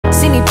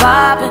me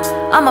poppin',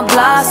 I'm a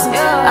blossom.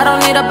 I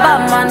don't need a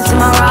Batman to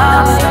my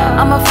Robin.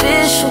 I'm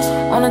official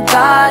on a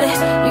dotted.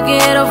 You can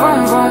hear the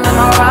vroom vroom in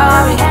my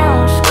Rari.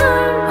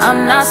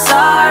 I'm not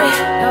sorry,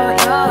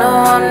 no,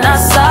 I'm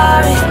not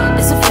sorry.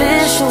 It's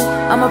official,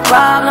 I'm a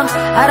problem.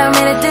 I done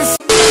made it this.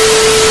 Just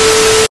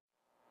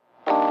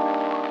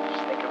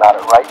think about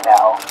it right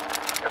now.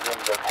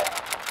 Everything's okay.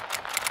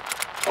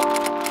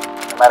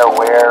 No matter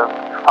where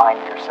you find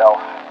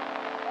yourself,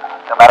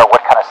 no matter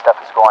what kind of stuff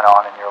is going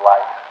on in your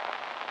life,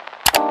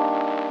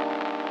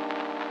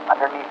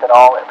 underneath it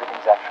all,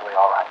 everything's actually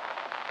alright.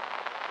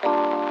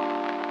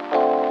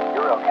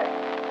 You're okay.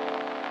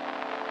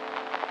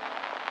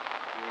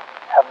 You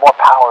have more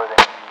power than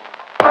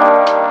you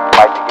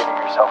might be giving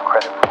yourself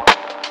credit for.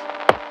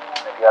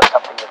 And if you have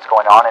something that's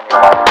going on in your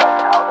life right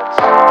now that's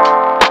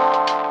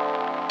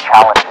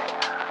challenging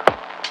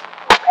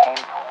or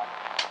painful,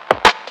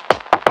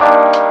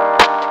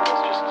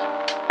 it's just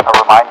a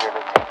reminder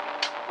to take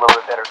a little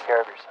bit better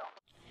care of yourself.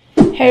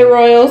 Hey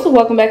Royals,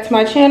 welcome back to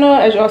my channel.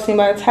 As y'all seen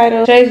by the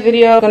title, today's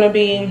video is gonna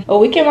be a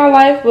week in my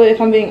life, but if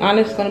I'm being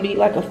honest, it's gonna be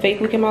like a fake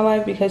week in my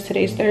life because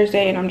today's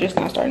Thursday and I'm just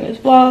not starting this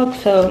vlog,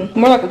 so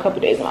more like a couple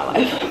days in my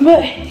life.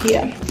 But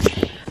yeah,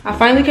 I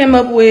finally came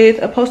up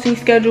with a posting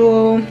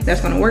schedule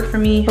that's gonna work for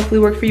me, hopefully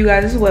work for you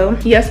guys as well.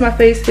 Yes, my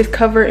face is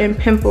covered in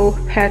pimple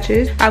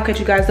patches. I'll catch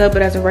you guys up,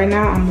 but as of right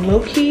now, I'm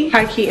low-key,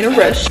 high-key in a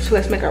rush, so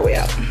let's make our way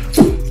out.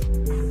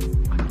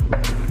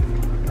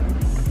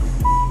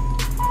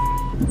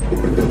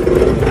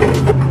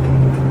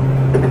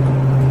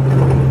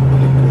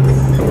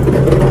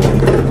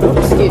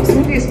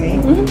 Excuse me.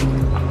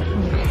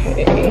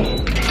 Okay.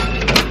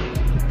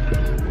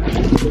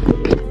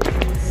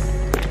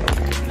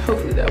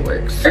 Hopefully that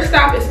works. First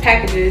stop is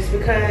packages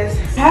because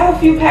I have a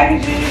few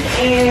packages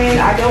and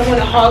I don't want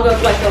to hog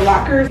up like the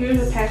locker.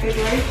 Here's a package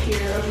right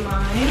here of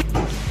mine.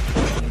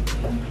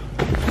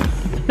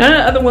 None of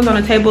the other ones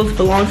on the tables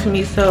belong to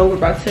me, so we're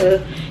about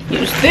to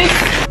use this.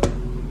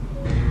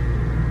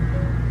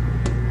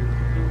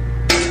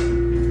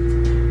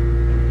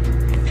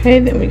 Okay,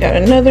 then we got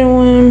another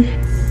one.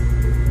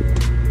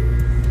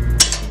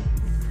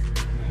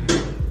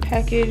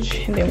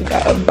 Package, and then we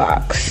got a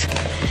box.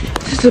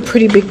 This is a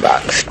pretty big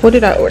box. What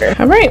did I order?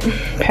 All right,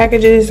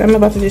 packages. I'm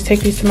about to just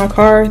take these to my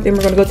car, then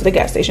we're gonna go to the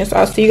gas station, so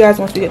I'll see you guys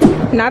once we get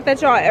there. Not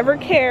that y'all ever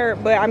care,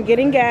 but I'm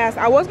getting gas.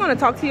 I was gonna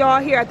talk to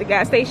y'all here at the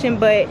gas station,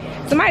 but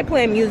somebody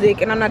playing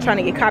music and I'm not trying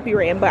to get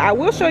copyrighted, but I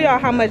will show y'all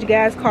how much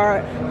gas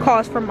car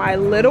costs for my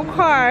little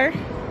car.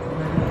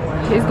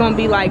 It's gonna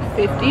be like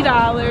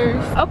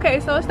 $50. Okay,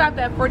 so it stopped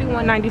at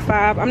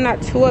 $41.95. I'm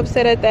not too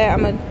upset at that.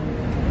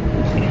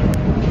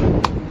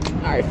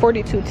 All right,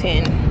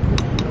 $42.10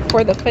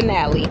 for the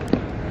finale.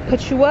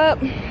 Put you up.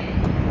 All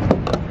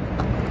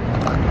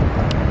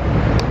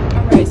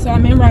right, so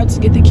I'm en route to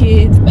get the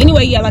kids.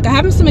 Anyway, yeah, like I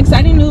have some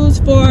exciting news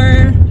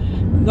for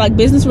like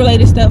business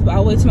related stuff, but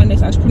I'll wait to my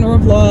next entrepreneur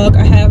vlog.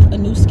 I have a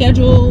new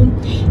schedule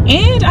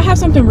and I have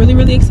something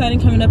really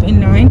exciting coming up in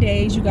 9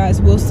 days. You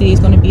guys will see.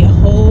 It's going to be a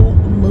whole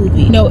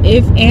movie. No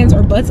ifs, ands,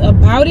 or buts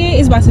about it.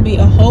 It's about to be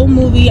a whole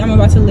movie. I'm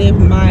about to live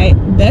my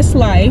best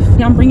life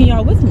and I'm bringing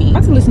y'all with me. I'm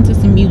about to listen to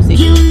some music.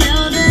 You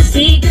know the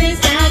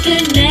secrets I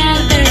could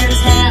never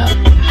tell.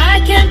 I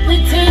can't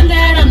pretend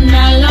that I'm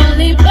not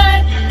lonely,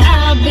 but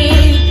I'll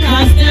be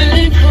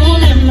constantly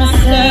fooling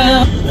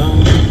myself.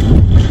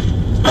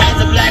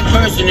 As a black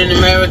person in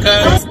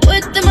America,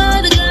 With them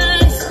other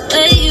guys,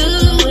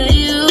 where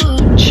you?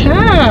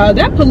 Child,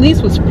 that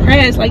police was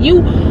pressed. Like,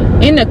 you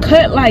in the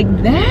cut like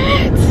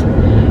that?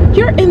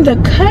 You're in the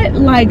cut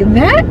like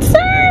that,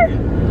 sir?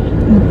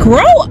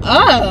 Grow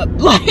up.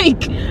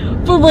 Like,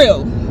 for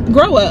real,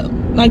 grow up.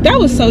 Like, that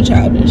was so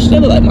childish. They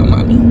look like my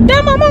mommy.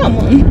 That my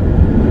mama.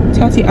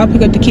 Tati, I'll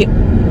pick up the kid.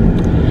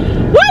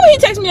 Why would he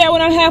text me that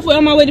when I'm halfway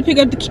on my way to pick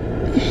up the kid?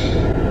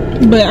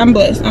 But I'm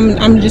blessed.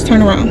 I'm just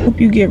turn around. Hope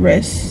you get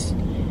rest.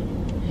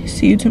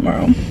 See you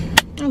tomorrow.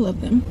 I love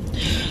them.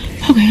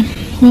 Okay,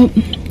 well,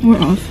 we're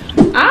off.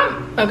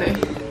 Okay,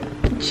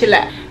 chill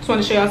out. Just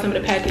want to show y'all some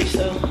of the package.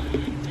 So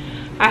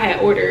I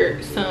had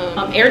ordered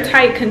some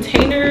airtight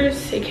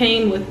containers. It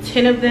came with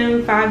 10 of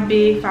them, 5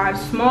 big, 5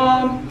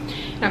 small.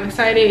 And I'm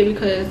excited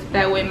because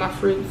that way my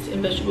fruits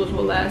and vegetables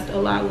will last a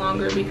lot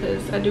longer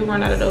because I do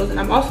run out of those. And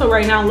I'm also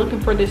right now looking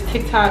for this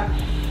TikTok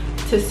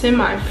to send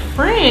my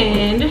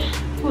friend.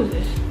 Who is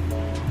this?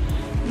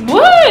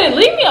 What?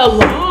 Leave me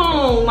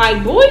alone.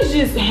 Like, boys,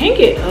 just hang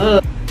it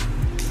up.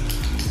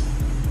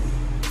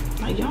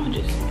 Like, y'all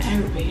just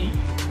aggravating.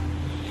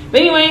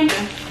 But anyway,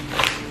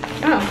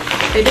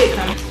 oh, they did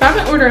come. So I've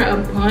been ordering a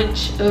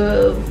bunch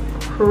of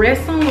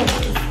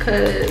croissants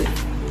because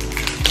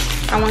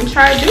I want to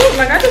try to do it.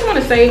 Like, I just want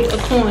to save a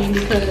coin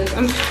because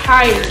I'm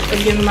tired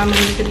of giving my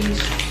money to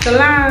these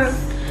salons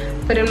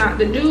for them not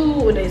to do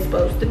what they're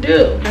supposed to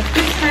do. Like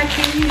this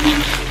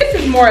package, this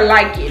is more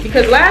like it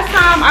because last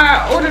time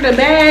I ordered a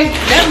bag,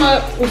 that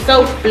mug was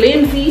so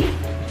flimsy.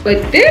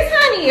 But this,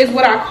 honey, is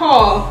what I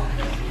call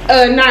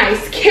a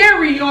nice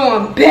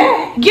carry-on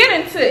bag.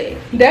 Get into it.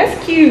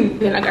 That's cute.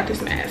 Then I got this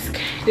mask.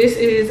 This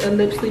is a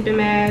lip sleeping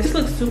mask. This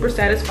looks super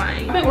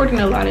satisfying. I've been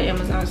ordering a lot of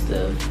Amazon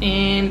stuff,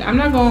 and I'm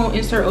not gonna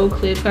insert old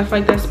clips. I feel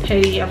like that's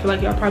petty. I feel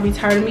like y'all probably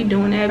tired of me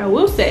doing that. I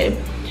will say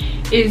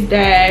is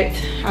that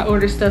I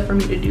ordered stuff for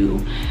me to do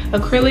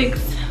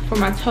acrylics for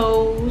my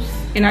toes,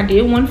 and I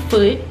did one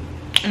foot,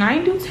 and I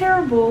ain't do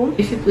terrible.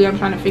 Basically, I'm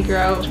trying to figure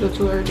out to go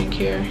to urgent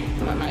care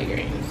for my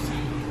migraines.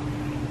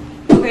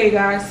 Okay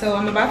guys, so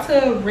I'm about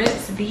to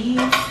rinse these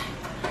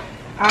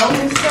out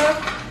and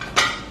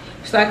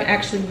stuff so I can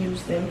actually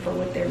use them for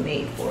what they're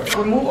made for.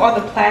 Remove all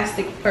the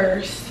plastic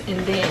first and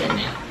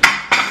then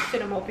sit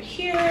them over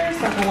here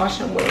so I can wash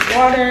them with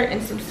water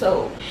and some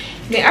soap.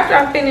 Then after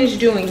I finish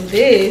doing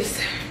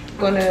this, I'm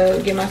gonna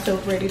get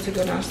myself ready to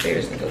go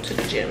downstairs and go to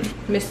the gym.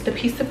 Missed the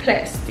piece of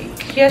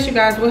plastic. Yes, you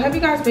guys, what have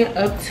you guys been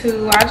up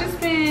to? I just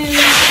been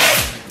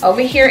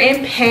over here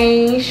in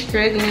pain,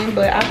 struggling,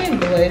 but I've been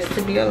blessed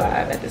to be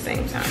alive at the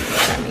same time. You know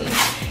what I mean?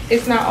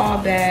 It's not all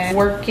bad.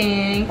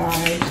 Working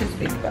vibes, just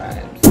big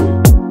vibes.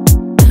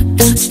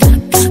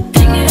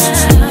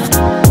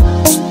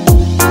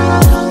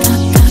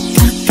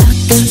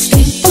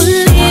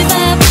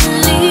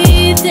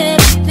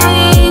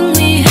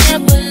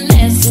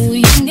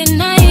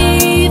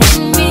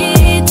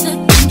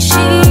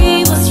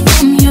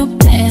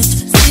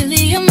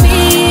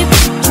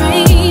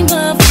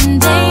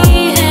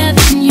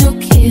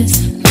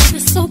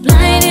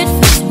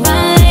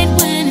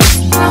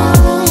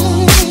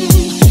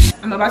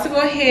 About to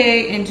go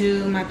ahead and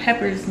do my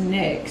peppers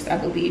next, I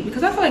believe,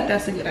 because I feel like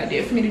that's a good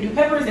idea for me to do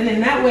peppers, and then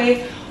that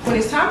way when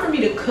it's time for me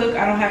to cook,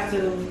 I don't have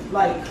to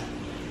like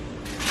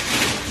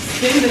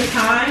spend the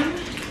time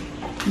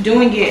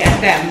doing it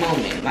at that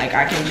moment. Like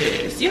I can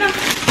just, you know,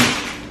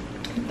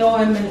 throw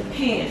them in the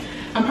pan.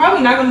 I'm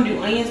probably not gonna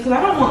do onions because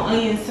I don't want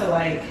onions to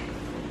like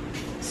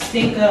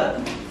stink up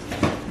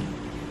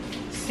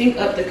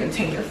the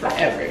container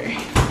forever.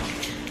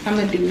 I'm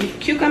gonna do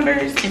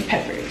cucumbers and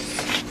peppers.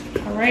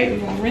 All right, we're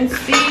gonna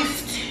rinse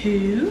these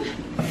two.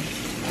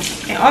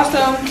 And also,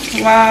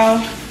 while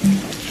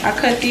I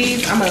cut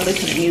these, I'm gonna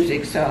listen to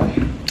music, so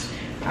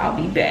I'll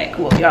be back.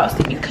 Well, y'all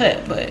see me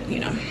cut, but you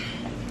know.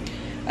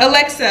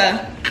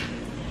 Alexa,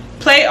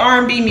 play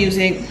R&B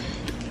music.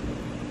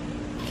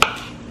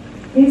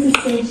 Here's a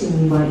station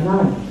you might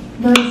like.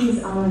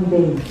 90s R&B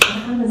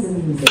on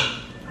Amazon Music.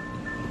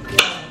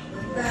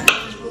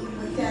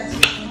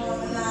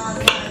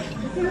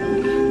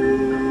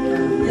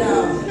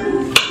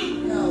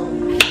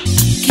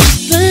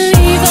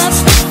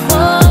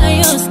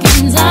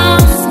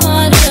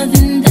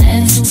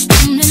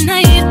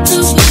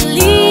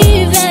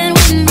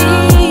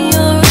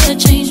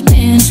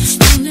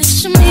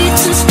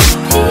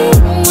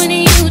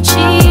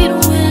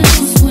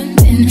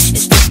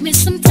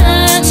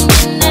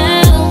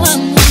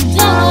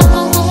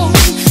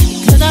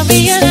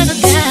 Be another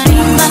guy.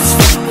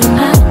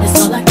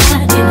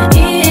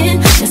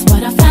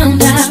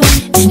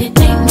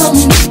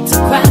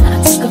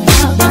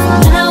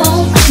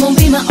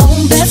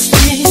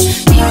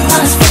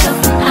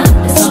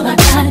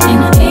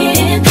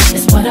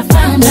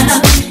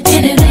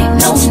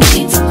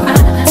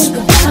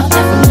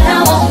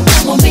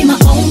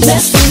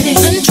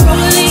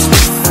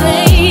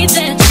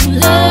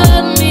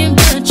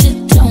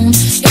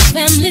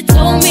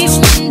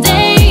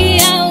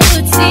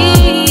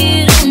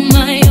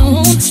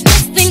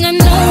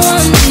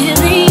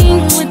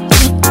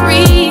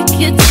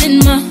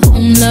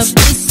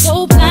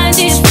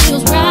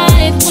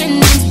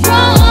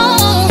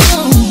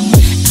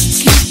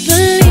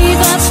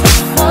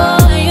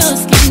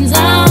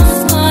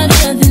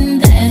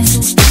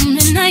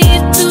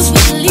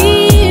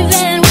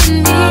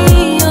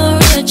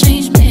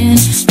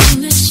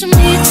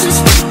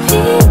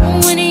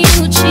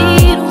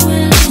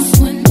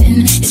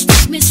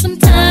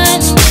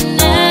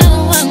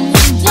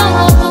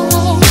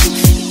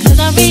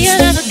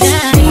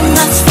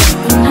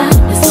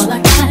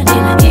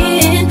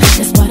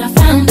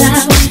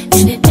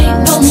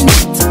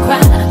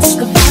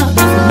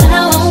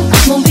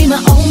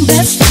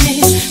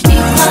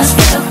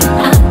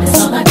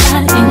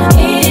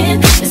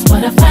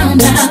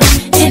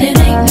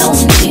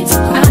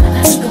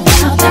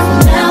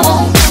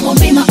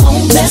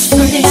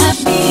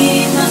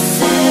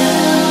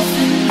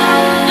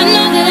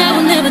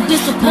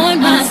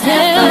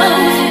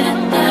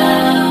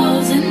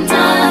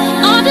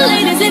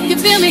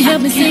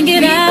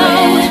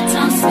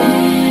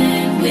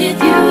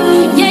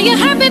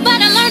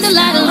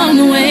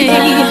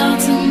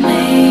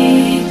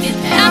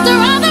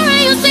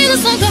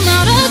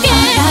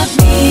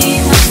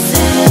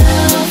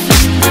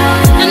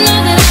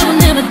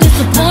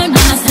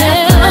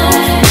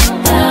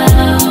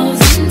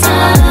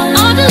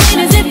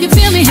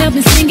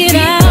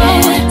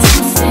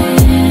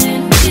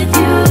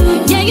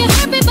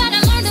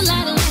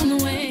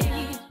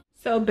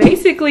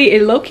 basically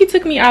it low-key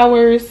took me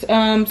hours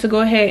to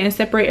go ahead and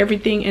separate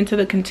everything into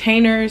the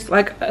containers,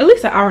 like at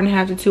least an hour and a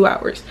half to 2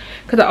 hours,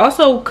 because I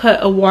also cut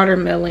a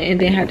watermelon and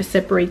then had to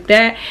separate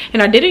that.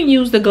 And I didn't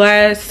use the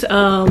glass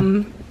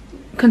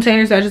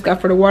containers I just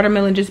got for the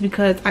watermelon just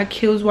because I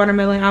kills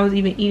watermelon. I was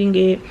even eating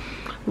it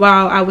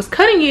while I was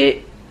cutting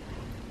it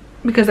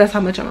because that's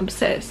how much I'm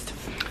obsessed.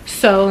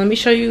 So let me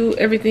show you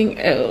everything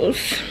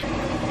else.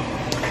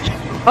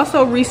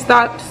 Also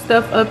restocked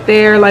stuff up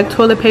there like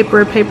toilet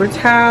paper, paper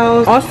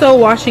towels. Also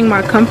washing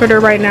my comforter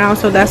right now,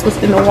 so that's what's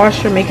in the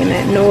washer making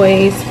that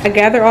noise. I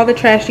gathered all the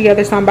trash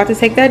together, so I'm about to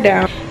take that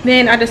down.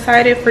 Then I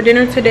decided for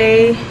dinner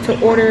today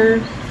to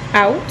order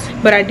out,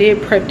 but I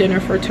did prep dinner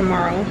for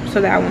tomorrow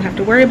so that I won't have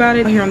to worry about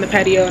it. I'm here on the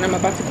patio and I'm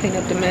about to clean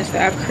up the mess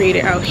that I've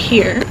created out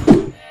here.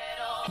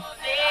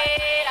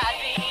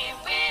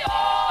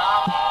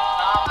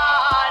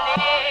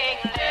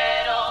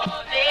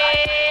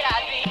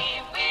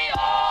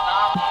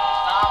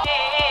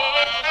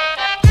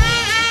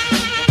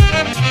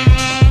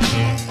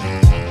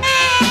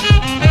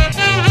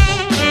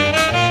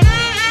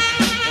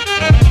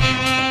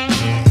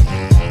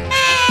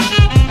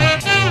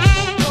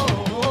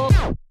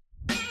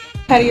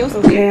 Adios.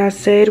 Okay, I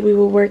said we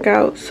will work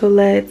out, so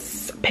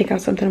let's pick out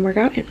something to work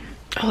out in.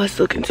 Oh, let's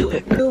look into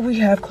it. Do we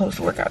have clothes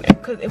to work out in?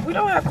 Because if we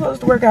don't have clothes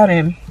to work out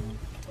in,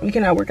 we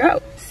cannot work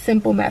out.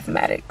 Simple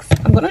mathematics.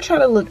 I'm gonna try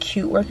to look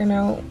cute working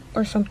out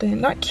or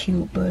something. Not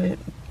cute, but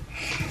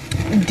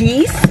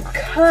decent,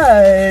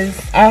 because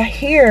I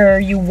hear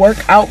you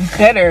work out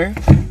better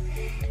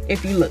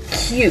if you look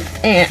cute,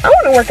 and I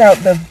want to work out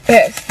the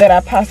best that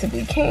I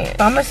possibly can.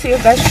 So I'm gonna see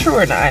if that's true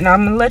or not, and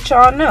I'm gonna let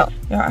y'all know.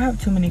 Y'all, I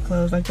have too many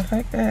clothes. Like the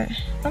fact that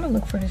I'm gonna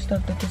look for this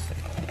stuff that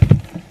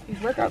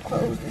these workout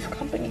clothes this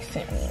company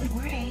sent me.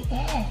 Where they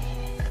at?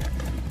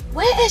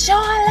 Where is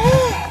y'all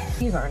at?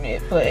 These aren't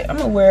it, but I'm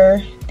gonna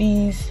wear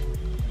these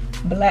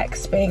black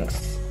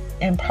Spanx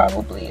and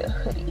probably a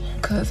hoodie,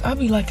 cause I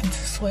be liking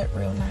to sweat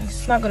real nice.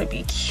 It's not gonna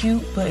be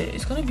cute, but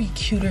it's gonna be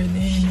cuter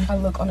than I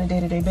look on a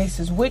day-to-day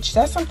basis, which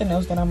that's something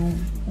else that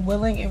I'm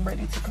willing and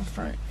ready to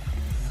confront.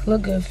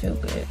 Look good, feel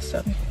good.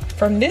 So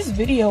from this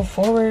video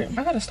forward,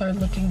 I gotta start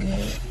looking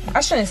good.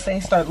 I shouldn't say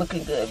start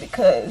looking good,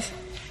 because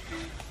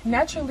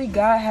naturally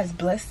God has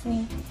blessed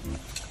me,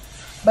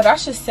 but I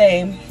should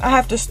say I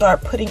have to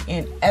start putting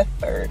in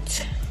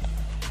effort,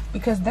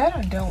 because that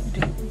I don't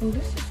do. Oh,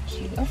 this is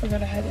cute. I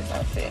forgot I had this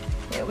outfit.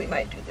 Yeah, we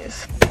might do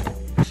this.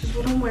 This is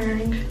what I'm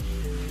wearing.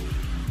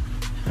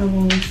 I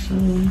want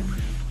some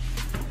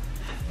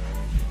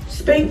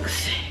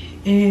Spanx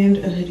and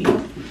a hoodie.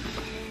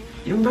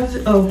 I'm about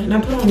to, oh, and I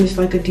put on this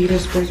like Adidas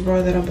sports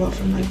bra that I bought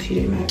from like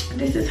TJ Maxx.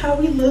 This is how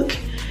we look,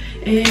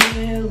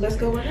 and let's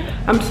go work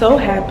out. I'm so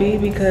happy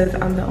because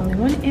I'm the only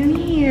one in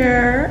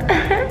here.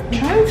 I'm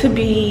trying to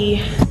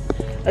be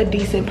a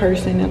decent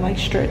person and like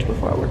stretch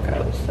before I work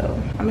out, so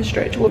I'm gonna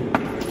stretch.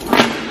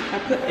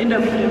 I end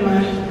up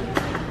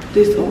putting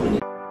this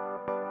on.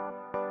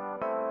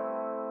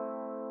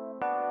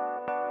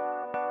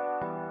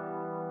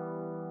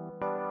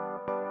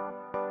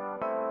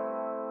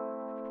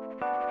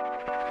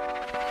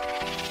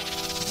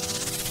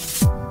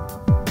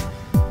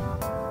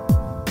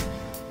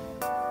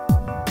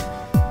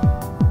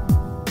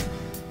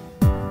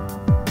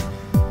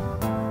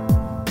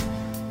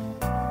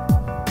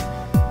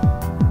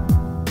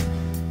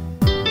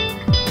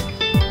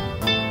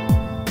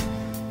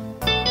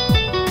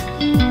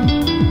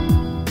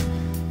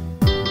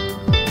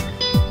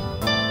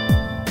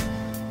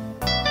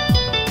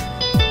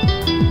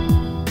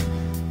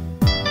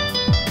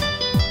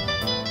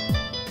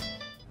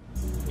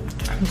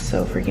 I'm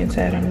so freaking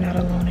sad I'm not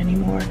alone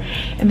anymore.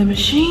 And the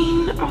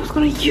machine I was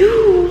gonna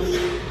use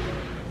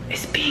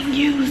is being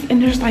used,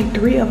 and there's like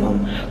 3 of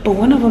them, but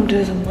one of them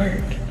doesn't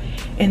work.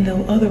 And the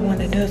other one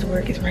that does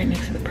work is right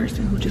next to the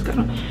person who just got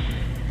on.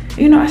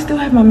 You know, I still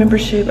have my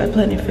membership at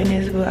Planet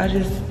Fitness, but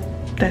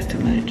that's too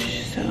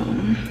much. So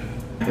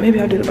maybe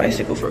I'll do the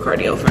bicycle for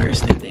cardio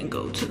first and then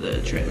go to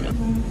the treadmill.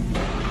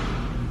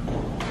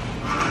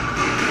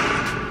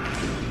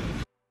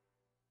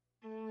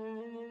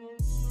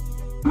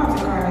 I'm about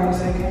to cry in a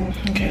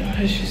second. Okay,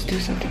 let's just do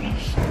something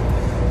else.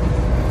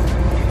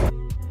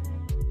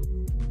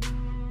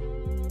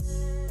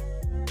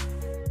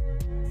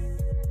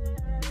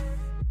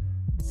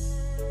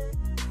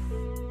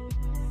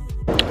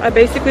 I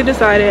basically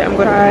decided I'm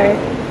gonna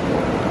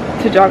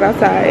try to jog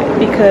outside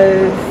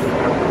because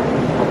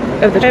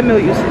of the treadmill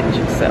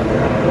usage. So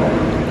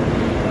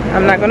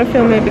I'm not gonna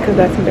film it because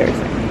that's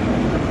embarrassing.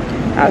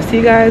 I'll see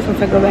you guys once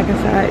I go back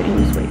inside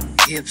and use weights.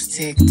 Hips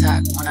tick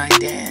tock when I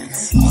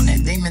dance. On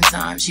that demon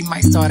time, she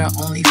might start her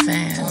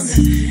OnlyFans.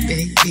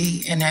 Big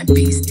B and that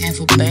B stand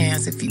for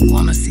bands. If you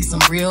wanna see some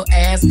real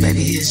ass,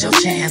 baby, here's your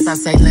chance. I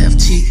say left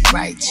cheek,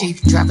 right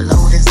cheek, drop it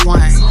low and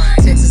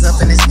swing. Texas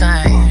up in this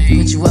thing,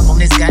 put you up on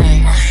this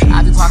game.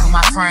 I be parking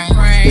my frame,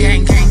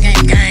 gang, gang,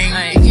 gang,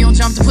 gang. If you don't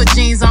jump to put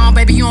jeans on,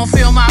 baby, you don't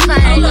feel my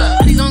pain.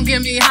 Please don't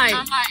give me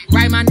hype,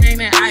 write my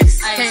name in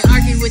ice. Can't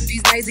argue with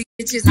these lazy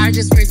bitches. bitches, I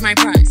just raise my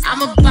price.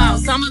 I'm a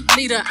boss, I'm a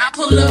leader. I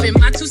pull up in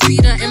my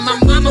two-seater, and my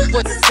mama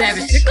was a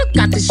savage. Nigga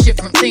got this shit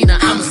from Tina.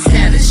 I'm a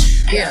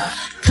savage. Yeah,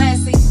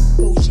 classy,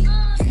 bougie.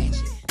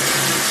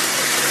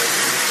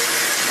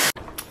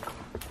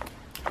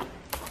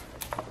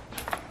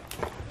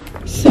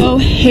 So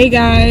hey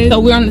guys, so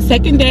we're on the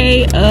second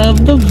day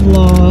of the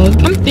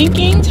vlog. I'm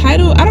thinking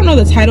title, I don't know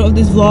the title of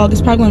this vlog.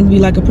 It's probably going to be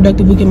like a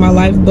productive week in my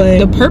life, but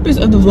the purpose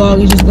of the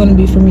vlog is just going to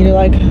be for me to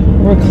like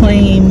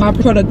reclaim my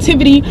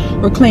productivity,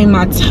 reclaim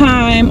my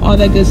time, all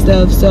that good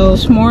stuff. So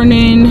this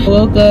morning I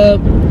woke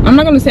up. I'm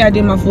not going to say I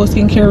did my full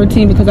skincare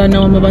routine because I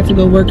know I'm about to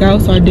go work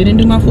out, so I didn't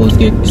do my full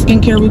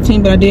skincare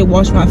routine, but I did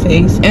wash my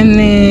face, and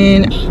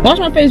then wash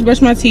my face,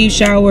 brush my teeth,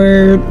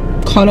 shower,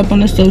 caught up on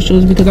the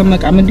socials because I'm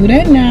like, I'm gonna do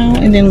that now,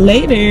 and then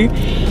later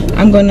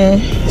I'm gonna,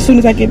 as soon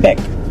as I get back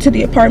to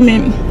the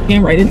apartment,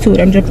 getting right into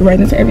it. I'm jumping right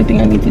into everything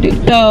I need to do.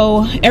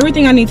 So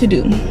everything I need to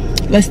do,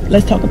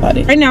 let's talk about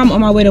it. Right now I'm on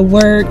my way to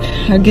work.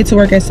 I get to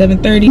work at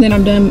 7:30, then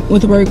I'm done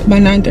with work by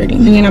 9:30,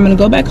 and then I'm gonna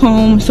go back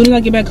home. As soon as I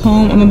get back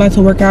home, I'm about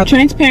to work out.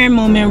 Transparent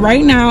moment,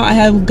 right now I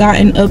have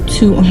gotten up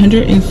to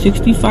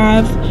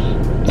 165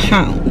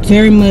 pounds.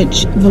 Very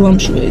much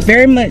voluptuous,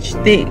 very much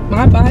thick.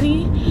 My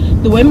body,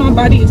 the way my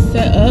body is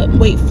set up,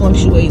 weight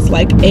fluctuates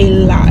like a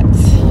lot,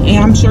 and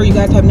I'm sure you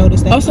guys have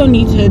noticed that. I also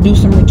need to do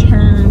some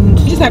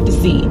returns. You just have to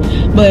see,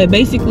 but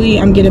basically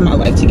I'm getting my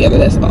life together.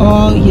 That's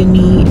all you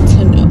need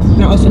to know.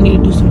 And I also need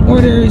to do some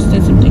orders,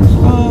 send some things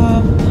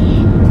off,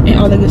 and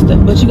all that good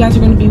stuff. But you guys are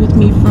going to be with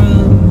me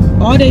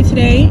from all day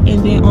today,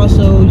 and then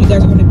also you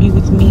guys are going to be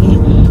with me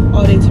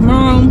all day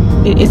tomorrow.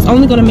 It's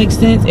only going to make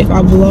sense if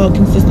I vlog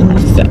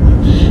consistently. So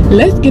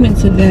let's get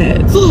into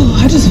that. Ooh,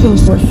 I just feel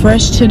so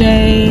refreshed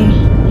today.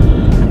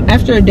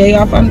 After a day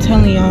off, I'm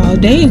telling y'all,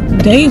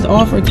 days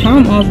off or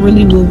time off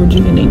really will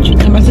rejuvenate you.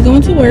 I'm about to go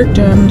into work.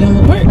 After I'm done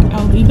with work,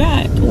 I'll be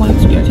back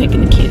once we are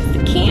taking the kids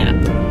to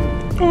camp.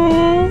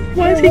 Oh,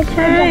 why is he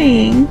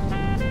crying?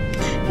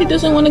 He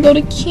doesn't want to go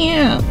to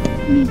camp.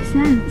 Makes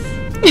sense.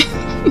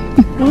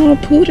 Oh,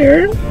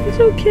 Pooter, it's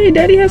okay.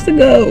 Daddy has to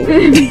go.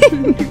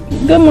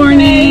 Good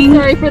morning.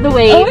 Sorry for the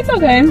wait. Oh, it's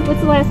okay.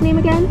 What's the last name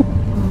again?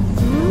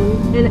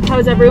 And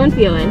how's everyone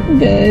feeling?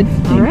 Good.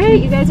 All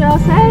right, you guys are all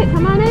set.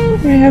 Come on in. All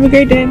right, have a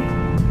great day.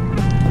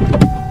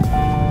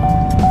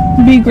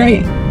 Be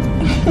great.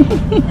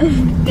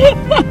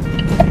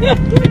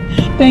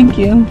 Thank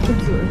you.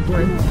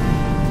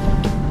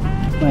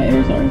 My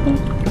ears are open.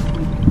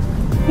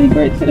 Be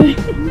great today.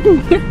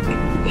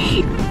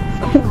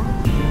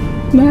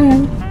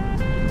 Bye.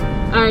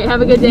 All right,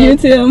 have a good day. You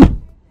too.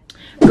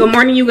 Good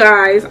morning, you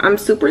guys. I'm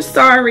super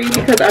sorry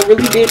because I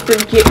really did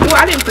forget. Well,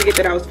 I didn't forget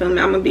that I was filming.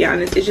 I'm gonna be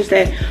honest. It's just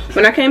that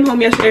when I came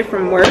home yesterday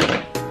from work,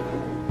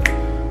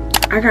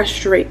 I got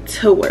straight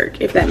to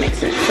work, if that makes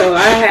sense. So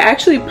I had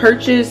actually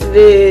purchased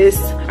this.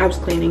 I was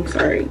cleaning,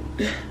 sorry.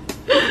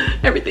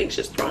 Everything's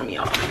just throwing me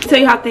off. I'll tell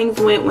you how things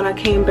went when I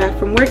came back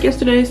from work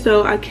yesterday.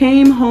 So I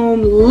came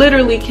home,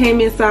 literally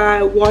came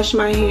inside, washed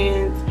my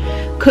hands,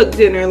 cooked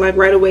dinner like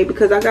right away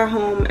because I got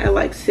home at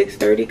like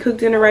 6:30. Cooked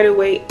dinner right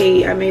away,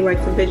 ate. I made like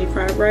some veggie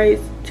fried rice,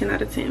 10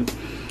 out of 10.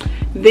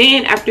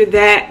 Then after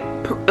that,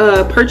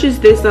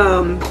 purchased this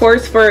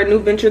course for a new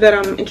venture that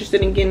I'm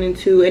interested in getting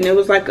into, and it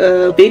was like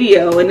a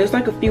video, and it's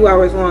like a few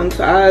hours long.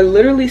 So I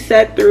literally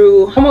sat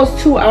through almost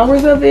 2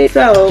 hours of it.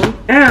 So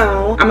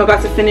now I'm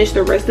about to finish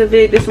the rest of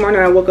it. This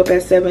morning I woke up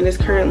at 7. It's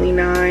currently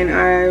 9.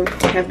 I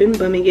have been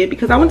bumming it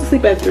because I went to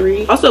sleep at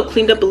 3. Also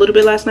cleaned up a little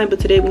bit last night, but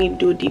today we need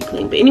to do a deep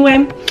clean. But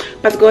anyway,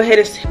 about to go ahead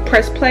and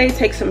press play,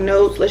 take some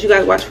notes, let you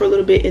guys watch for a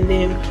little bit, and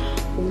then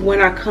when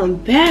I come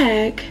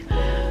back,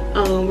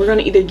 we're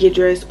gonna either get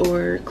dressed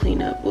or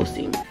clean up. We'll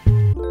see.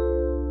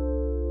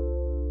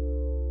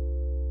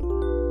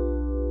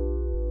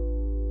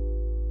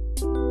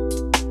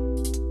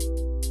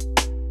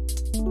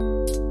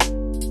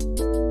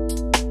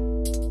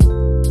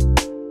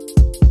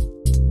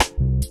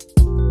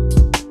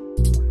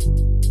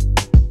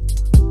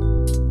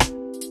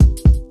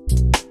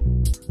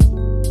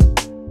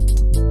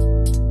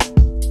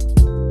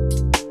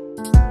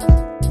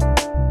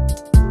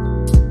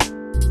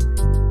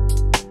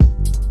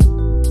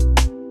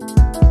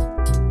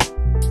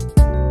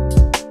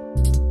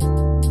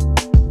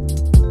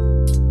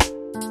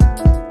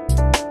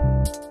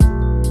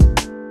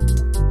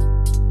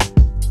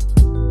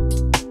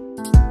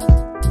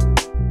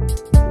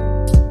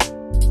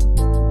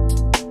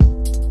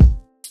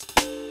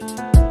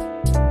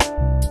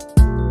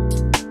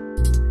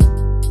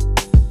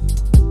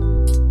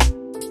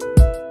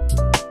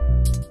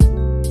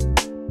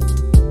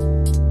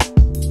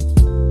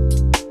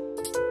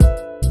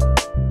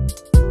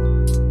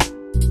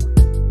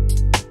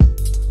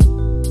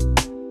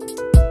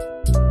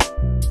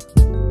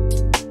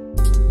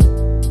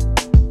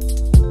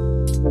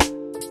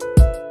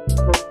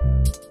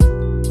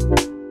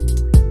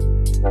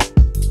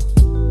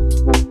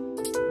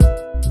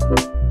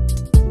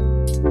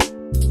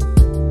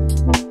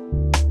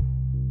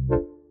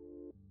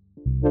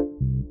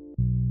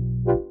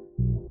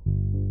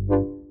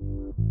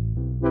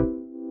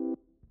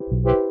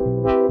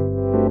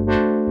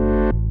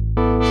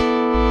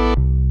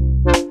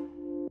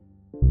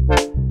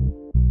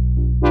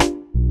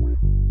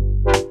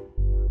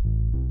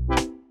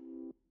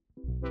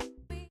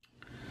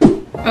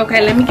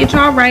 Okay, let me get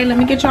y'all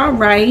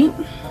right.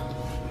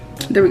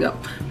 There we go.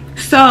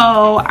 So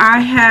I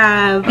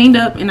have cleaned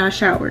up and I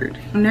showered.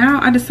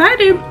 Now I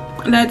decided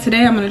that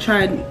today I'm gonna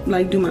try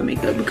like do my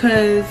makeup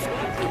because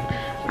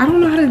I don't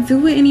know how to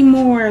do it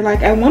anymore.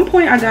 Like at one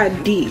point I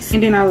got D's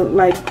and then I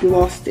like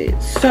lost it.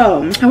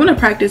 So I want to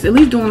practice at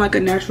least doing like a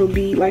natural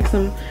beat, like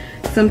some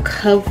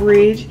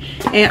coverage.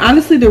 And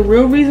honestly, the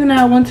real reason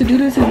I want to do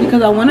this is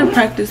because I want to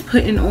practice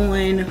putting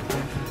on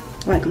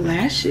like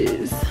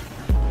lashes,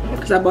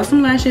 because I bought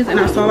some lashes and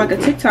I saw like a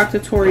TikTok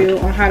tutorial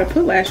on how to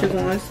put lashes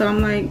on. So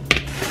I'm like,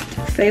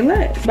 say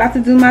less. About to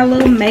do my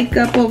little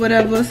makeup or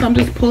whatever, so I'm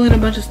just pulling a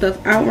bunch of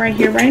stuff out right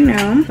here right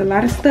now. There's a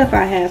lot of stuff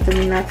I have for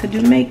me not to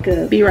do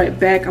makeup. Be right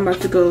back. I'm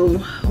about to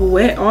go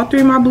wet all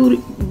three of my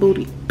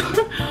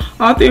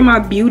all three of my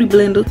beauty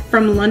blenders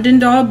from London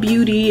Doll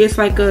Beauty. It's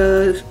like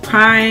a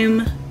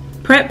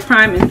prep,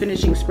 prime, and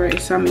finishing spray,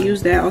 so I'm gonna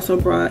use that. Also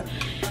brought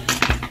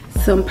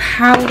some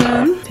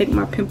powder. Take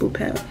my pimple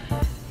pad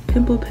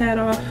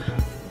off.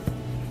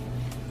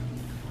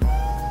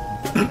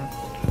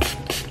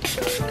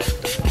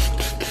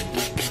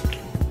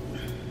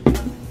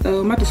 So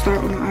I'm about to start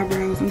on my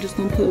eyebrows. I'm just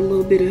gonna put a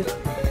little bit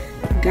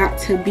of Got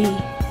To Be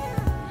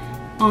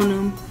on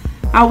them.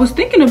 I was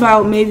thinking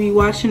about maybe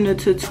watching a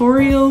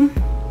tutorial,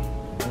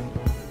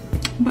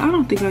 but I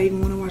don't think I even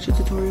want to watch a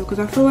tutorial because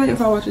I feel like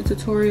if I watch a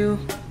tutorial,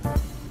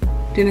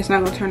 then it's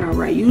not gonna turn out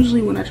right.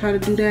 Usually when I try to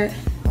do that,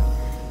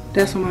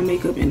 that's when my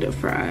makeup end up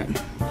fried.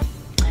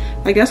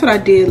 Like that's what I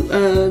did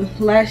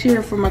last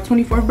year for my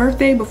 24th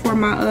birthday before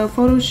my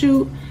photo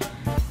shoot.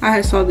 I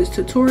had saw this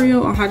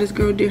tutorial on how this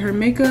girl did her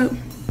makeup,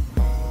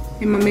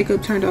 and my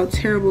makeup turned out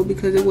terrible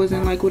because it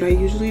wasn't like what I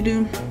usually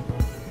do.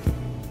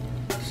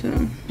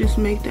 So just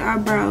make the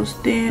eyebrows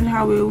stand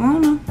how we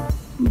want them.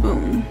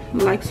 Boom,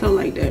 like so,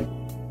 like that.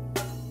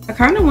 I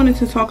kind of wanted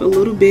to talk a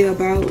little bit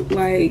about,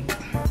 like,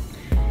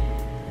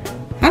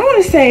 I don't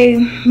want to say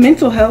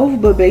mental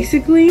health, but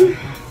basically,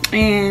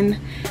 and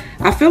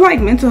I feel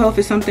like mental health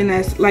is something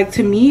that's, like,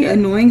 to me,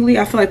 annoyingly,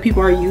 I feel like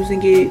people are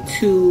using it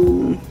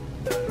to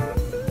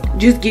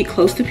just get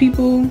close to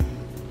people,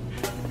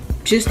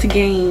 just to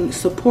gain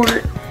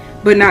support,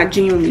 but not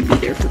genuinely be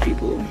there for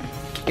people,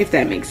 if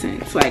that makes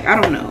sense. Like,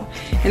 I don't know.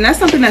 And that's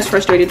something that's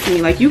frustrating to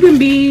me. Like, you can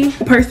be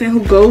a person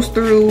who goes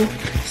through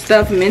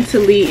stuff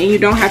mentally and you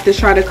don't have to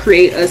try to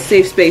create a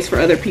safe space for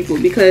other people,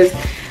 because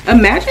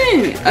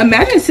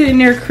imagine sitting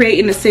there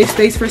creating a safe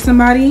space for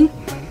somebody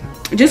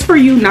just for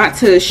you not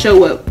to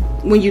show up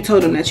when you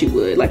told them that you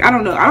would. Like, I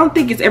don't know, I don't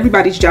think it's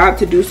everybody's job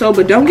to do so,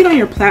 but don't get on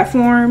your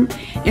platform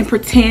and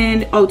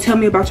pretend, oh, tell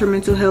me about your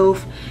mental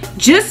health,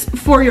 just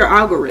for your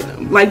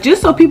algorithm. Like,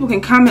 just so people can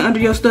comment under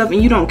your stuff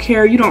and you don't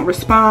care, you don't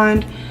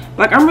respond.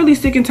 Like, I'm really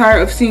sick and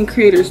tired of seeing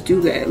creators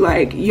do that.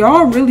 Like,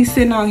 y'all really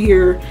sitting out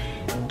here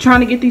trying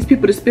to get these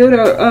people to spill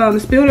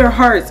their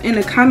hearts in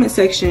the comment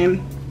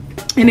section.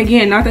 And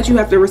again, not that you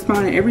have to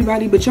respond to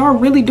everybody, but y'all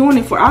really doing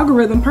it for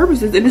algorithm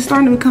purposes, and it's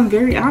starting to become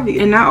very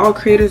obvious. And not all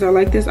creators are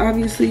like this,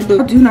 obviously,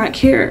 but I do not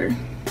care,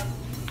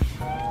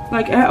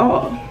 like, at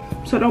all.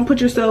 So don't put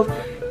yourself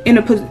in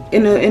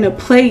a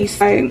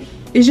place, like,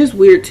 it's just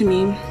weird to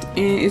me, and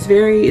it's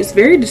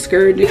very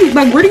discouraging.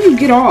 Like, where do you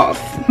get off?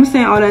 I'm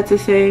saying all that to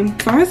say,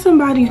 find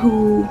somebody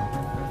who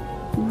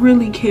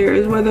really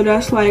cares, whether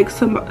that's like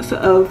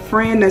a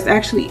friend that's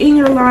actually in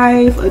your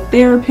life, a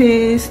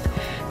therapist,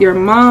 your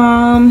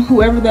mom,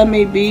 whoever that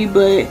may be.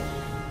 But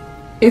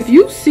if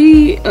you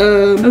see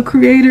a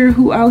creator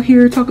who out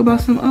here talk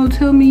about some, oh,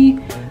 tell me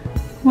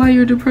why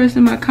you're depressed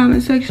in my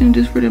comment section,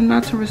 just for them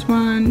not to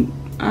respond,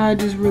 I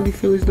just really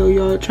feel as though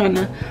y'all trying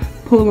to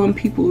pull on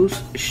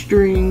people's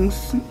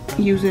strings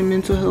using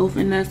mental health,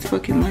 and that's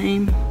fucking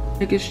lame.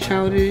 Like, it's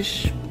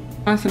childish.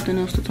 Find something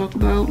else to talk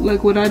about.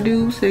 Like what I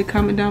do, say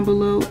comment down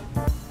below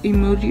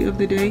emoji of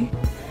the day.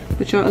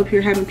 But y'all up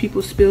here having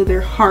people spill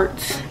their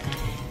hearts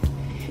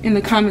in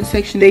the comment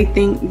section. They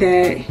think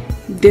that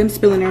them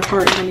spilling their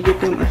heart is going to get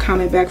them a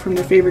comment back from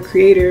their favorite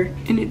creator,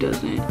 and it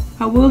doesn't.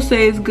 I will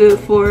say it's good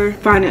for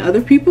finding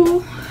other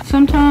people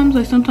sometimes.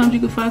 Like, sometimes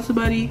you can find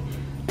somebody,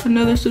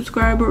 another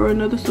subscriber or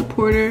another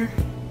supporter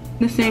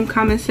in the same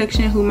comment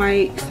section, who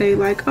might say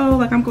like, oh,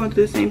 like, I'm going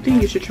through the same thing,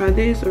 you should try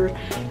this, or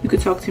you could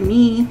talk to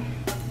me,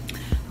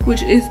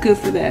 which is good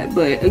for that.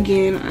 But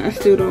again, I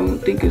still don't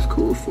think it's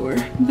cool for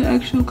the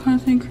actual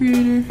content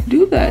creator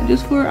do that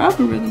just for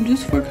algorithm,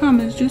 just for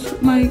comments,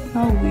 just like,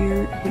 how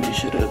weird. I just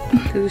shut up,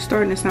 because it's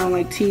starting to sound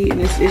like tea, and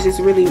it's just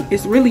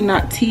really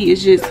not tea.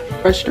 It's just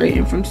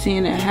frustrating from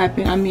seeing it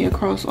happen. I mean,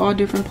 across all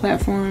different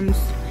platforms,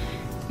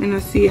 and I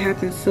see it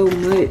happen so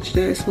much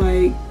that it's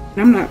like,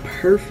 I'm not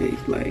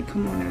perfect. Like,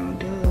 come on now,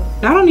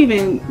 duh. I don't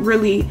even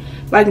really,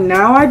 like,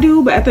 now I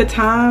do, but at the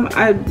time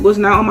I was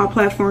not on my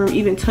platform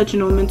even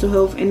touching on mental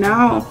health, and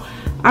now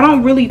I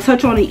don't really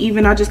touch on it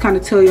even. I just kind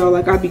of tell y'all,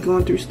 like, I be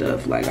going through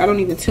stuff. Like, I don't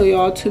even tell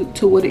y'all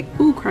to what it,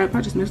 oh crap,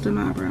 I just messed up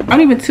my eyebrow. I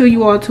don't even tell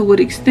you all to what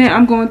extent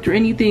I'm going through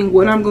anything,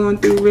 what I'm going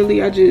through,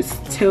 really. I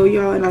just tell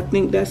y'all, and I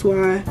think that's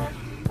why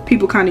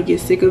people kind of get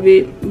sick of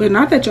it. But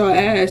not that y'all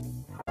ask.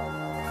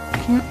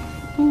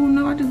 Oh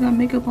no, I just got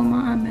makeup on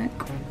my iMac.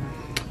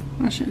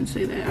 I shouldn't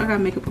say that. I got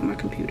makeup on my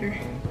computer.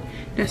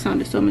 That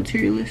sounded so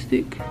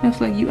materialistic.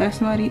 That's like you ask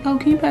somebody, oh,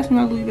 can you pass me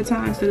my Louis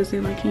Vuitton, instead of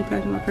saying like, can you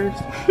pass me my purse?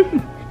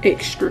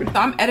 Extra. So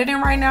I'm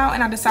editing right now,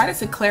 and I decided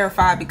to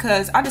clarify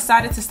because I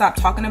decided to stop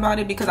talking about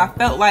it because I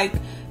felt like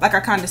I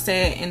kind of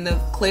said in the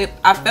clip,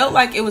 I felt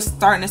like it was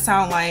starting to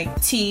sound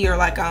like tea or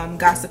like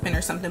gossiping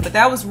or something, but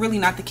that was really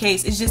not the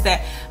case. It's just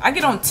that I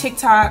get on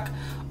TikTok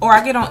or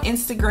I get on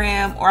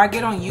Instagram or I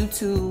get on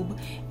YouTube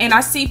and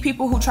I see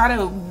people who try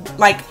to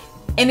like,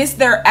 and it's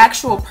their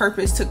actual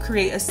purpose to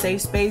create a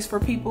safe space for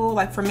people,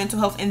 like for mental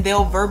health, and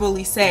they'll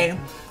verbally say,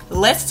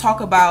 let's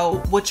talk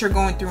about what you're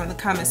going through in the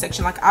comment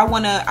section. Like I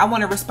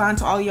wanna respond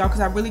to all of y'all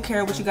because I really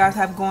care what you guys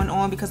have going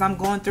on because I'm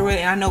going through it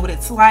and I know what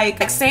it's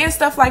like saying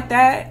stuff like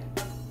that,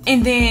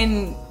 and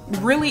then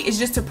really it's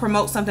just to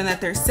promote something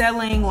that they're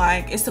selling,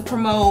 like it's to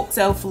promote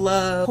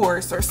self-love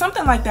course or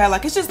something like that.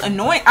 Like it's just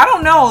annoying. I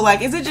don't know,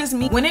 like is it just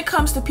me? When it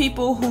comes to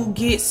people who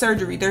get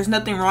surgery, there's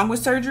nothing wrong with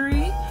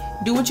surgery.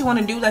 Do what you want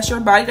to do. That's your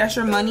body, that's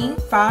your money,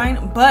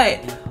 fine. But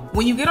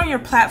when you get on your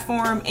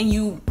platform and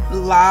you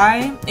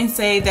lie and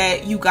say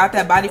that you got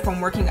that body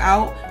from working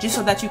out just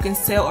so that you can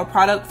sell a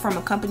product from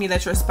a company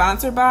that you're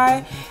sponsored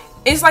by,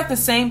 it's like the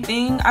same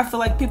thing I feel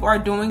like people are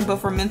doing but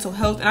for mental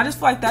health. And I just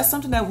feel like that's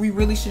something that we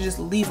really should just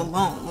leave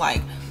alone.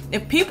 Like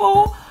if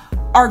people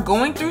are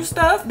going through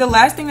stuff, the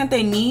last thing that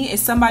they need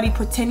is somebody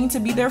pretending to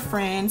be their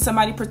friend,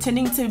 somebody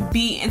pretending to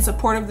be in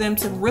support of them,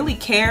 to really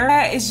care.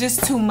 That is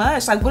just too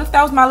much. Like what if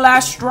that was my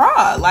last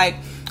straw? Like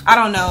I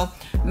don't know,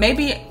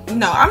 maybe,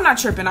 no, I'm not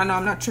tripping. I know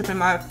I'm not tripping.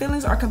 My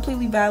feelings are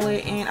completely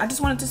valid, and I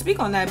just wanted to speak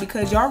on that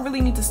because y'all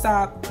really need to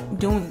stop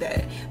doing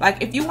that.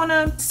 Like if you want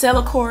to sell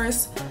a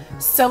course,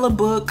 sell a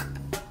book,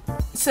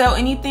 sell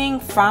anything,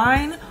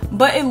 fine,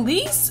 but at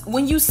least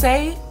when you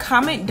say,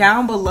 comment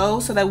down below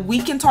so that we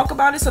can talk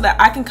about it, so that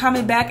I can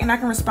comment back and I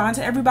can respond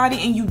to everybody,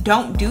 and you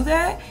don't do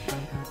that.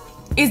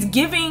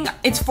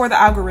 It's for the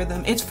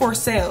algorithm, it's for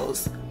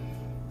sales.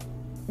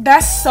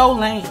 That's so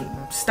lame.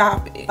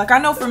 Stop it. Like I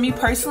know for me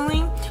personally,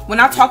 when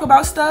I talk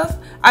about stuff,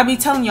 I be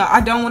telling y'all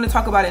I don't want to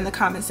talk about it in the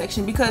comment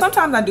section because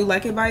sometimes I do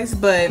like advice,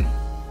 but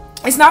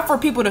it's not for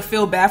people to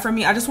feel bad for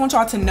me. I just want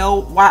y'all to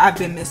know why I've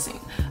been missing.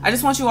 I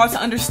just want you all to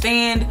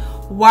understand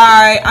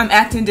why I'm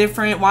acting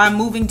different, why I'm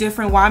moving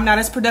different, why I'm not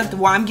as productive,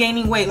 why I'm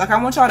gaining weight. Like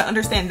I want y'all to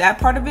understand that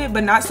part of it,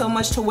 but not so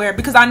much to where,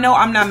 because I know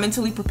I'm not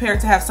mentally prepared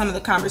to have some of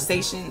the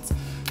conversations.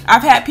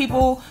 I've had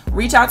people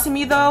reach out to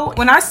me though.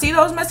 When I see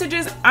those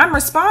messages, I'm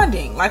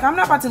responding. Like I'm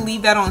not about to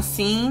leave that on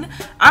scene.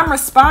 I'm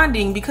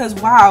responding because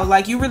wow,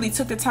 like you really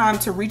took the time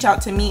to reach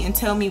out to me and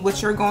tell me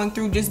what you're going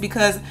through just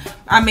because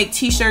I make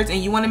t-shirts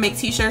and you want to make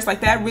t-shirts.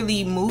 Like that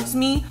really moves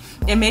me.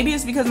 And maybe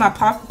it's because my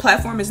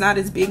platform is not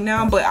as big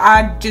now, but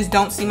I just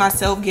don't see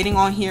myself getting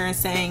on here and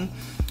saying,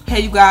 hey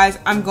you guys,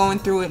 I'm going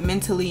through it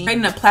mentally.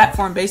 Creating a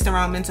platform based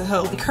around mental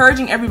health.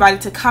 Encouraging everybody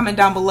to comment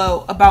down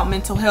below about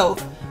mental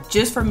health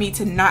just for me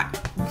to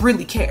not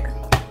really care.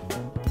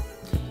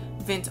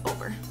 Vent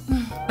over.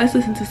 Let's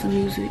listen to some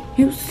music.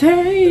 You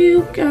say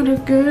you got a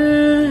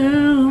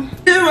girl.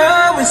 You're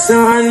always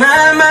on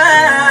my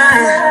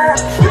mind.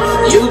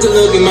 You can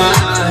look in my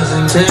eyes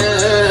and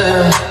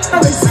tell.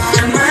 Always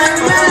on my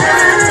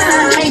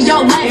mind. Hey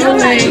yo,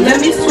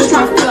 let me switch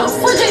my flow.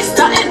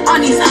 Starting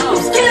on these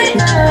hoes.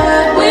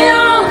 We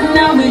all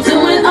know we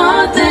doing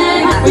all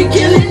things. We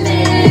killing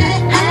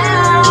it.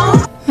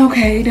 Ow.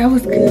 Okay, that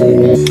was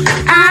good.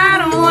 I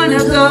don't wanna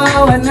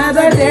go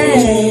another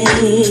day.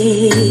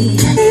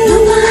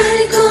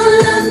 Nobody gonna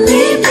love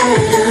me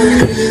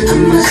better. I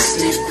must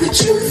stick with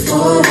you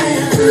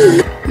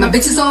forever. My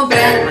bitches all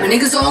bad, my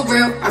niggas all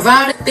real. I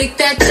ride it, big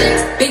fat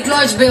checks, big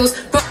large bills.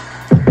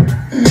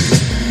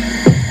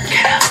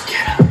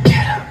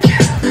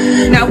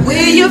 Now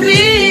where you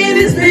been?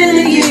 It's been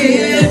a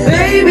year,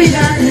 baby.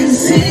 I can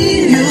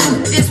see you.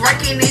 This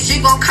working is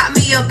you gon' call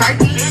me a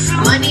birthday.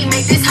 Money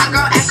make this hot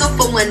girl act up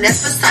for one,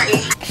 that's for certain.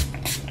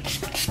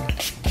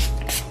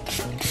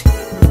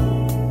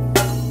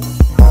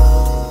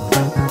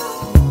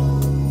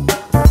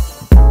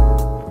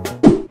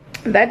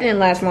 That didn't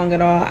last long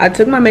at all. I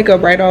took my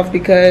makeup right off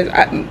because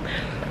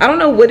I don't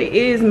know what it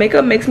is.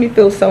 Makeup makes me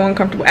feel so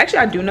uncomfortable. Actually,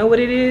 I do know what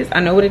it is. I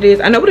know what it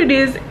is. I know what it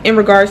is in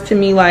regards to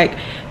me like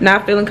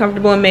not feeling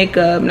comfortable in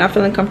makeup, not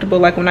feeling comfortable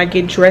like when I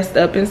get dressed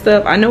up and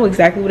stuff. I know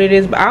exactly what it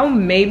is, but I'll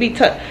maybe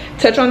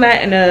touch on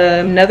that in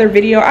another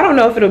video. I don't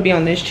know if it'll be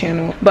on this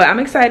channel, but I'm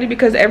excited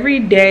because every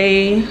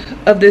day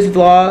of this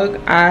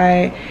vlog,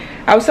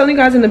 I was telling you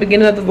guys in the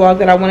beginning of the vlog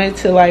that I wanted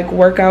to like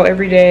work out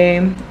every day.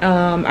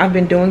 I've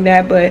been doing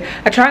that, but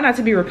I try not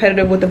to be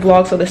repetitive with the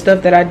vlog, so the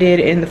stuff that I did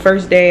in the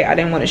first day I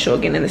didn't want to show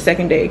again in the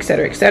second day,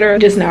 etc, etc.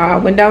 Just now I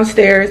went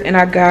downstairs and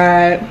I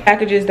got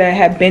packages that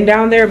had been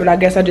down there, but I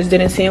guess I just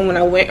didn't see them when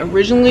I went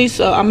originally,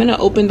 so I'm gonna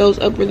open those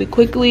up really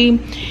quickly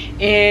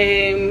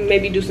and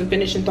maybe do some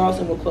finishing thoughts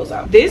and we'll close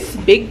out. This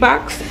big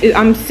box is,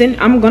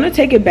 I'm gonna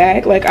take it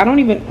back. Like I don't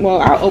even,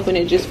 well, I'll open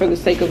it just for the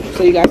sake of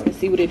so you guys can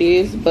see what it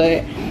is,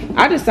 but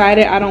I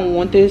decided I don't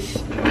want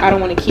this. I don't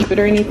want to keep it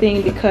or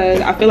anything because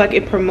I feel like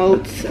it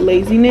promotes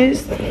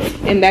laziness,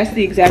 and that's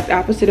the exact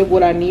opposite of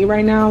what I need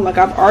right now. Like,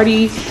 I've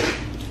already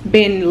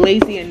been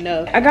lazy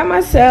enough. I got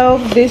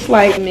myself this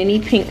like mini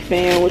pink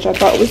fan, which I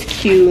thought was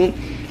cute.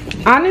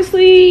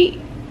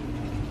 Honestly,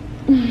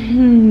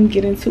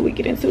 get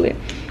into it.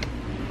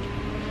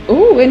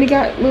 Oh, and it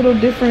got little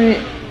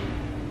different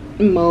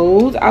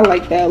modes. I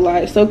like that a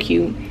lot. It's so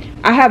cute.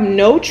 I have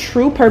no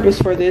true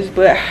purpose for this,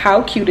 but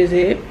how cute is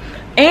it?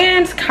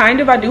 And kind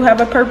of I do have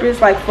a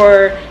purpose, like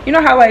for, you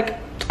know how like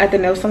at the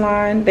nail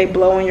salon they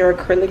blow on your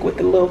acrylic with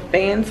the little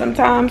fan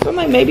sometimes. So I'm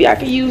like, maybe I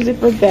could use it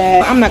for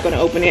that. I'm not going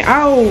to open it.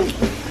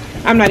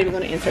 I'm not even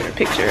going to insert a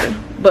picture.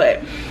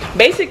 But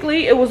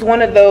basically it was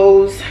one of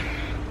those,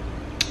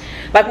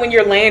 like when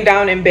you're laying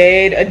down in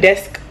bed, a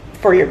desk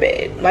for your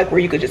bed, like where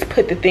you could just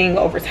put the thing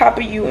over top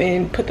of you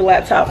and put the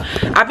laptop.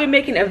 I've been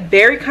making a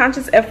very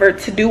conscious effort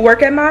to do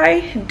work at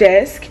my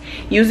desk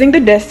using the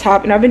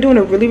desktop, and I've been doing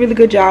a really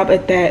good job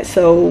at that.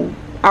 So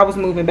I was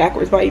moving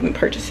backwards by even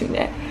purchasing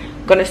that.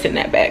 I'm gonna send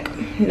that back,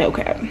 no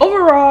cap.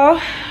 Overall,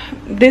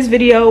 this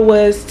video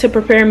was to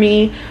prepare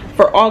me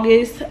for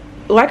August.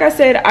 Like I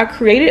said, I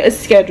created a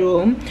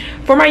schedule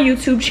for my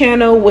YouTube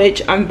channel,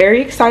 which I'm very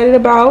excited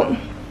about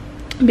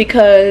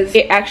because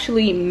it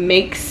actually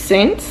makes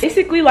sense.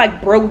 Basically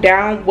like broke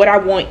down what I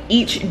want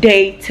each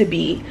day to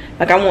be.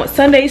 Like, I want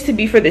Sundays to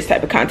be for this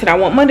type of content, I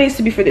want Mondays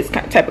to be for this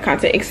type of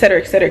content,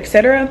 etc, etc,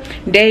 etc.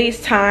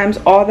 Days, times,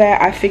 all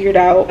that I figured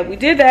out. We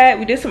did that.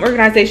 We did some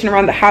organization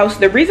around the house.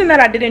 The reason that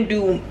I didn't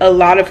do a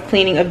lot of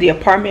cleaning of the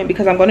apartment,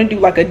 because I'm going to do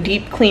like a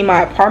deep clean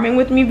my apartment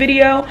with me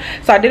video,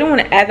 so I didn't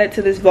want to add that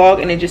to this vlog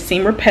and it just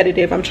seemed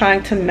repetitive. I'm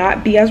trying to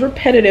not be as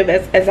repetitive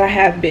as I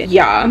have been.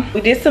 Yeah,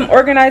 we did some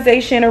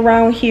organization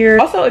around here.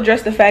 Also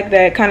address the fact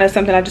that, kind of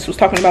something I just was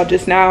talking about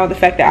just now, the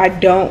fact that I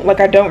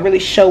don't really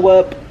show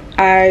up.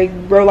 I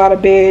roll out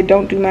of bed,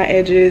 don't do my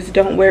edges,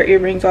 don't wear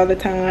earrings all the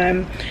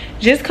time,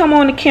 just come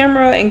on the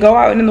camera and go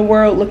out in the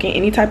world looking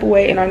any type of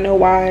way. And I know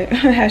why.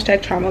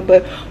 Hashtag trauma.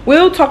 But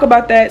we'll talk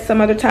about that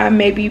some other time,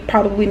 maybe,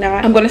 probably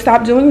not. I'm gonna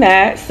stop doing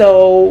that.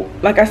 So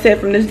like I said,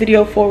 from this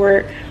video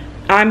forward,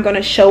 I'm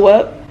gonna show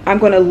up, I'm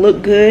gonna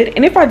look good,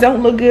 and if I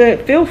don't look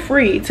good, feel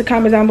free to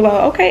comment down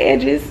below. Okay,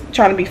 edges,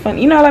 trying to be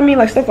funny, you know what I mean,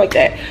 like stuff like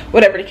that.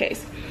 Whatever the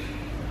case,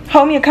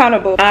 hold me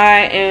accountable.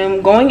 I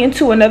am going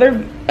into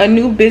a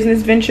new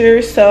business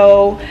venture,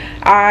 so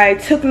I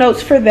took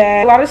notes for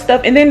that. A lot of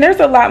stuff, and then there's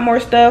a lot more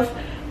stuff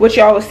which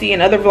y'all will see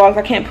in other vlogs.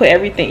 I can't put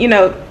everything, you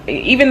know,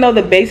 even though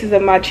the basis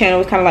of my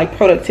channel is kind of like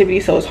productivity,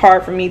 so it's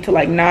hard for me to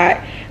like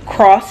not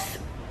cross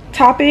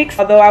topics.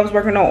 Although I was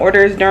working on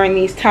orders during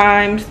these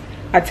times,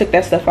 I took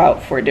that stuff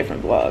out for a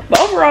different vlog.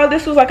 But overall,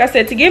 this was, like I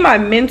said, to get my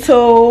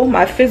mental,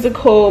 my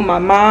physical, my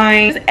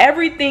mind,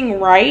 everything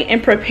right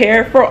and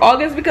prepare for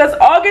August, because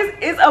August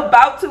is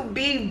about to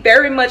be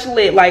very much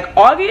lit. Like,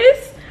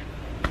 August,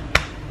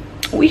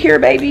 we here,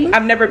 baby.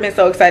 I've never been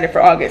so excited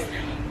for August.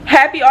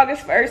 Happy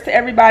August 1st to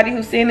everybody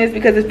who's seeing this,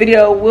 because this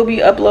video will be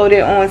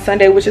uploaded on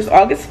Sunday, which is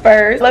August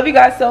 1st. Love you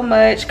guys so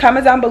much.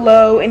 Comment down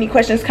below any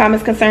questions,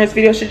 comments, concerns,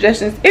 video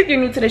suggestions. If you're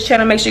new to this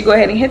channel, make sure you go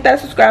ahead and hit that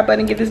subscribe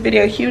button, give this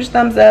video a huge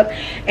thumbs up.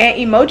 And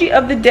emoji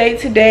of the day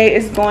today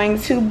is going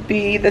to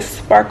be the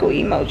sparkle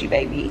emoji,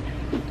 baby.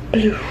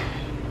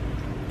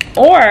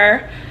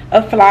 Or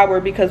a flower,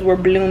 because we're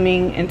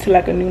blooming into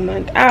like a new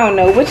month. I don't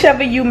know,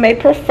 whichever you may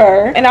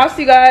prefer. And I'll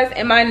see you guys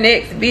in my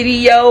next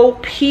video.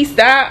 Peace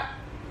out.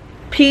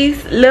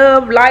 Peace,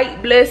 love,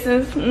 light,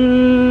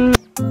 blessings.